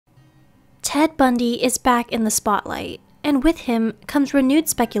Ted Bundy is back in the spotlight, and with him comes renewed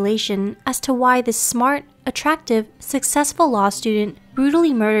speculation as to why this smart, attractive, successful law student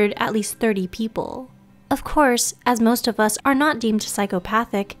brutally murdered at least 30 people. Of course, as most of us are not deemed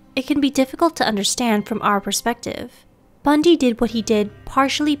psychopathic, it can be difficult to understand from our perspective. Bundy did what he did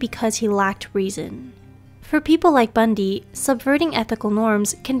partially because he lacked reason. For people like Bundy, subverting ethical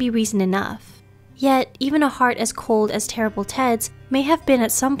norms can be reason enough. Yet, even a heart as cold as Terrible Ted's may have been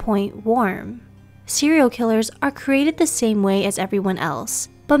at some point warm. Serial killers are created the same way as everyone else,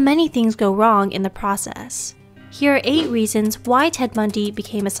 but many things go wrong in the process. Here are 8 reasons why Ted Bundy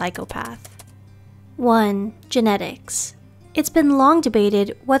became a psychopath. 1. Genetics. It's been long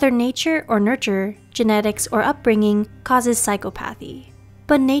debated whether nature or nurture, genetics or upbringing, causes psychopathy.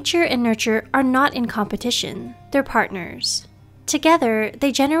 But nature and nurture are not in competition, they're partners. Together,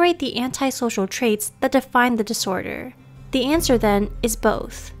 they generate the antisocial traits that define the disorder. The answer then is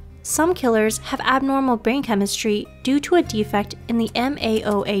both. Some killers have abnormal brain chemistry due to a defect in the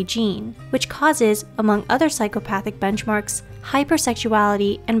MAOA gene, which causes, among other psychopathic benchmarks,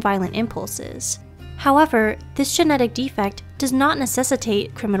 hypersexuality and violent impulses. However, this genetic defect does not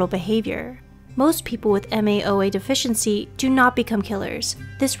necessitate criminal behavior. Most people with MAOA deficiency do not become killers.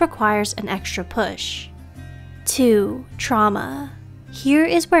 This requires an extra push. 2. Trauma. Here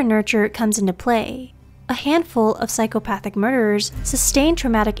is where nurture comes into play. A handful of psychopathic murderers sustained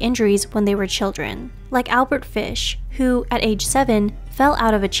traumatic injuries when they were children, like Albert Fish, who, at age 7, fell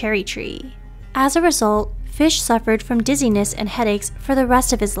out of a cherry tree. As a result, Fish suffered from dizziness and headaches for the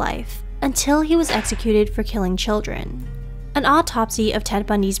rest of his life, until he was executed for killing children. An autopsy of Ted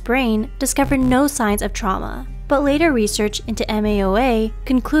Bundy's brain discovered no signs of trauma, but later research into MAOA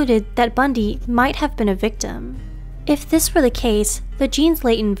concluded that Bundy might have been a victim. If this were the case, the gene's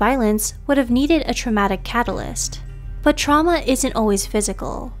latent violence would have needed a traumatic catalyst. But trauma isn't always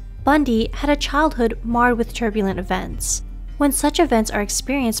physical. Bundy had a childhood marred with turbulent events. When such events are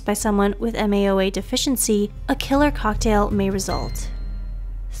experienced by someone with MAOA deficiency, a killer cocktail may result.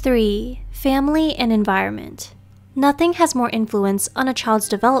 3. Family and environment. Nothing has more influence on a child's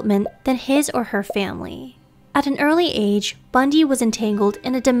development than his or her family. At an early age, Bundy was entangled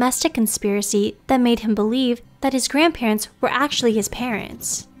in a domestic conspiracy that made him believe that his grandparents were actually his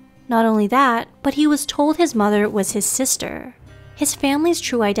parents. Not only that, but he was told his mother was his sister. His family's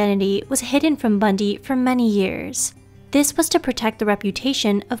true identity was hidden from Bundy for many years. This was to protect the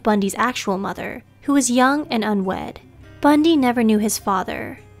reputation of Bundy's actual mother, who was young and unwed. Bundy never knew his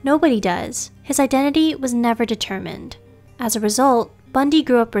father. Nobody does. His identity was never determined. As a result, Bundy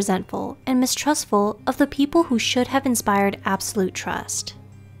grew up resentful and mistrustful of the people who should have inspired absolute trust.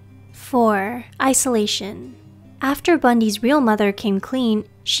 4. Isolation. After Bundy's real mother came clean,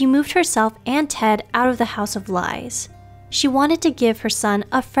 she moved herself and Ted out of the house of lies. She wanted to give her son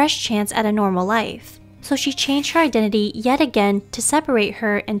a fresh chance at a normal life, so she changed her identity yet again to separate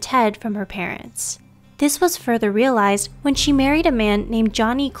her and Ted from her parents. This was further realized when she married a man named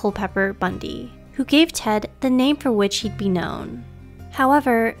Johnny Culpepper Bundy, who gave Ted the name for which he'd be known.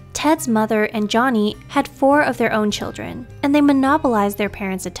 However, Ted's mother and Johnny had 4 of their own children, and they monopolized their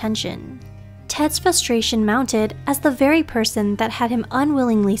parents' attention. Ted's frustration mounted as the very person that had him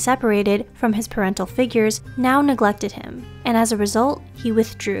unwillingly separated from his parental figures now neglected him, and as a result, he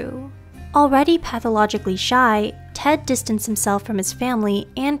withdrew. Already pathologically shy, Ted distanced himself from his family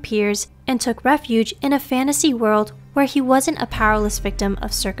and peers and took refuge in a fantasy world where he wasn't a powerless victim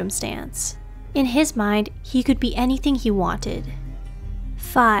of circumstance. In his mind, he could be anything he wanted.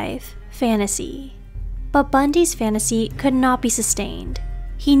 5. Fantasy. But Bundy's fantasy could not be sustained.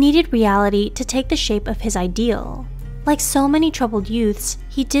 He needed reality to take the shape of his ideal. Like so many troubled youths,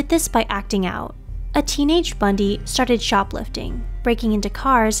 he did this by acting out. A teenage Bundy started shoplifting, breaking into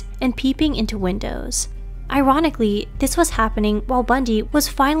cars, and peeping into windows. Ironically, this was happening while Bundy was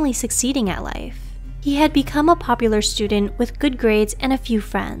finally succeeding at life. He had become a popular student with good grades and a few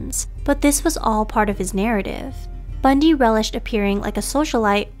friends, but this was all part of his narrative. Bundy relished appearing like a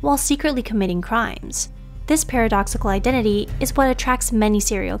socialite while secretly committing crimes. This paradoxical identity is what attracts many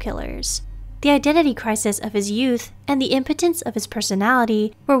serial killers. The identity crisis of his youth and the impotence of his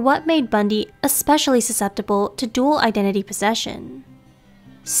personality were what made Bundy especially susceptible to dual identity possession.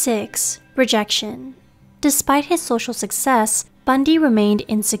 6. Rejection. Despite his social success, Bundy remained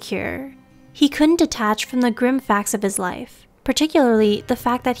insecure. He couldn't detach from the grim facts of his life, particularly the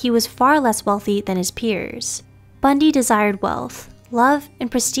fact that he was far less wealthy than his peers. Bundy desired wealth, love, and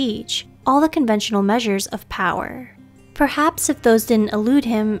prestige, all the conventional measures of power. Perhaps if those didn't elude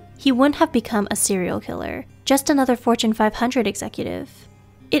him, he wouldn't have become a serial killer, just another Fortune 500 executive.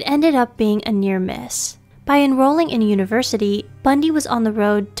 It ended up being a near miss. By By enrolling in a university, Bundy was on the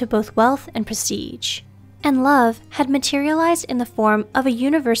road to both wealth and prestige. And love had materialized in the form of a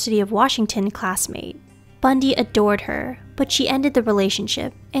University of Washington classmate. Bundy adored her, but she ended the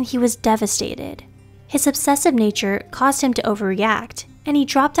relationship, and he was devastated. His obsessive nature caused him to overreact, and he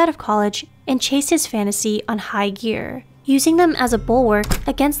dropped out of college and chased his fantasy on high gear, using them as a bulwark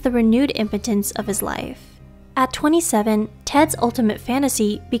against the renewed impotence of his life. At 27, Ted's ultimate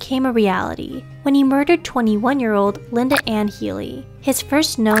fantasy became a reality when he murdered 21-year-old Linda Ann Healy, his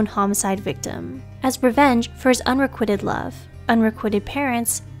first known homicide victim, as revenge for his unrequited love, unrequited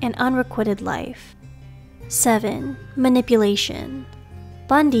parents, and unrequited life. 7. Manipulation.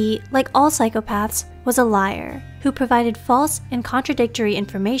 Bundy, like all psychopaths, was a liar who provided false and contradictory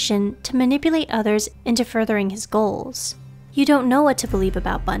information to manipulate others into furthering his goals. You don't know what to believe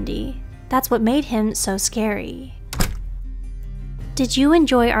about Bundy. That's what made him so scary. Did you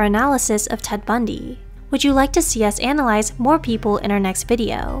enjoy our analysis of Ted Bundy? Would you like to see us analyze more people in our next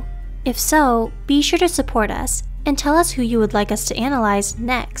video? If so, be sure to support us and tell us who you would like us to analyze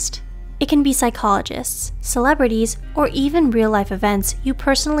next. It can be psychologists, celebrities, or even real-life events you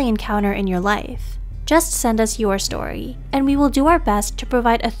personally encounter in your life. Just send us your story, and we will do our best to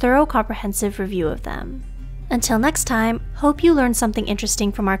provide a thorough, comprehensive review of them. Until next time, hope you learned something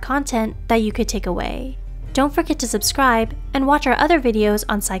interesting from our content that you could take away. Don't forget to subscribe and watch our other videos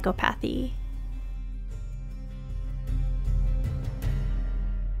on psychopathy.